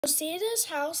See this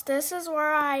house? This is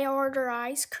where I order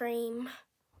ice cream.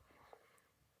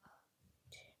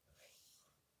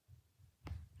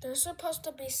 There's supposed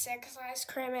to be 6 ice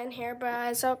cream in here,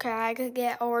 but it's okay. I could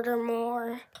order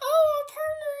more. Oh, our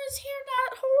partner is here,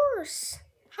 that horse.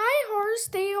 Hi, horse.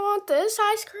 Do you want this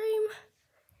ice cream?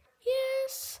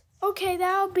 Yes. Okay,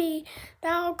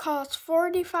 that'll cost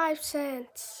 45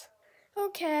 cents.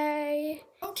 Okay.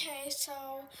 Okay,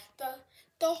 so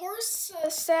the horse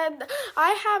said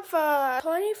I have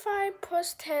 25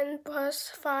 plus 10 plus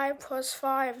 5 plus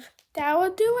 5. That will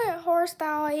do it, horse.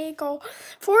 That will equal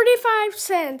 45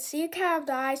 cents. You can have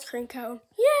the ice cream cone.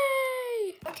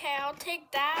 Yay! Okay, I'll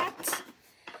take that.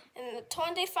 And the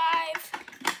 25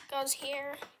 goes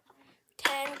here.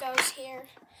 10 goes here.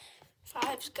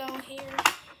 5s go here.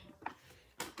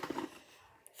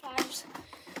 5s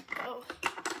go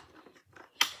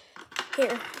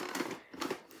here.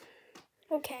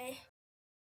 Okay.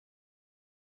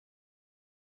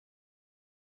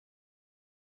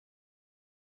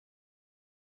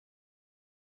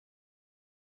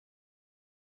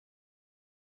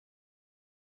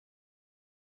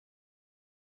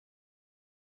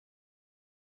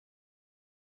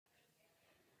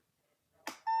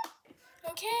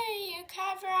 Okay, you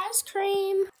have your ice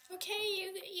cream. Okay,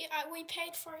 we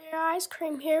paid for your ice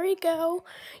cream. Here we go.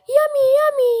 Yummy,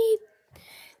 yummy.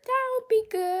 That would be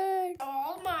good.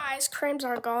 All my ice creams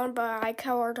are gone, but I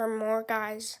can order more,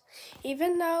 guys.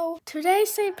 Even though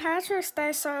today's St. Patrick's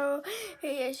Day, so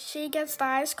she gets the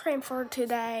ice cream for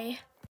today.